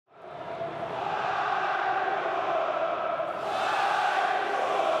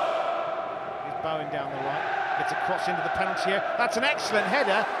Bowen down the right, gets a cross into the penalty area. That's an excellent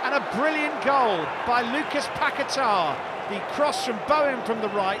header and a brilliant goal by Lucas Paquetá. The cross from Bowen from the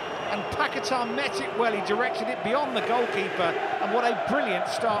right, and Paquetá met it well. He directed it beyond the goalkeeper, and what a brilliant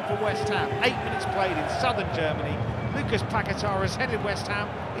start for West Ham. 8 minutes played in southern Germany. Lucas Paquetá has headed West Ham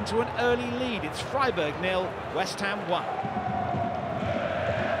into an early lead. It's Freiburg 0, West Ham 1.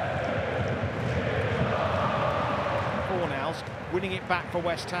 Fornals winning it back for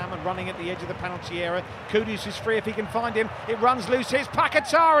West Ham and running at the edge of the penalty area. Kudus is free if he can find him. It runs loose. Here's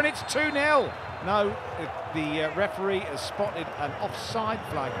Paquetá, and it's 2-0. No, the referee has spotted an offside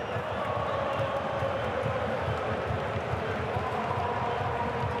flag.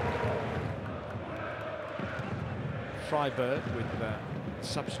 Freiburg with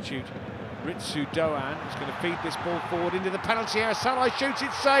substitute Ritsu Doan is going to feed this ball forward into the penalty area. Salah shoots,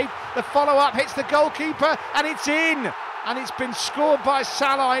 it's saved. The follow-up hits the goalkeeper, and it's in. And it's been scored by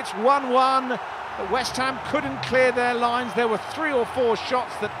Salah. It's 1-1. But West Ham couldn't clear their lines. There were 3 or 4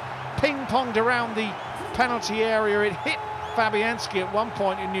 shots that ping-ponged around the penalty area. It hit Fabianski at one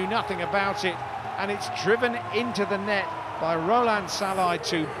point, who knew nothing about it, and it's driven into the net by Roland Salah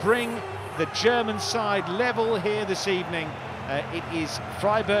to bring the German side level here this evening. It is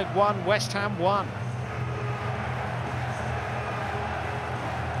Freiburg 1, West Ham 1.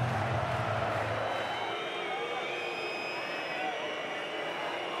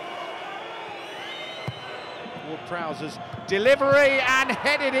 Ward-Prowse's delivery and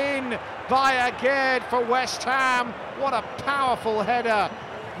headed in by Aguerd for West Ham. What a powerful header.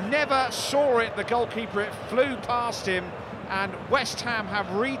 Never saw it, the goalkeeper. It flew past him, and West Ham have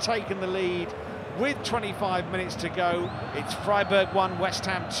retaken the lead with 25 minutes to go. It's Freiburg 1, West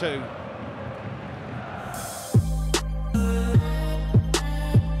Ham 2.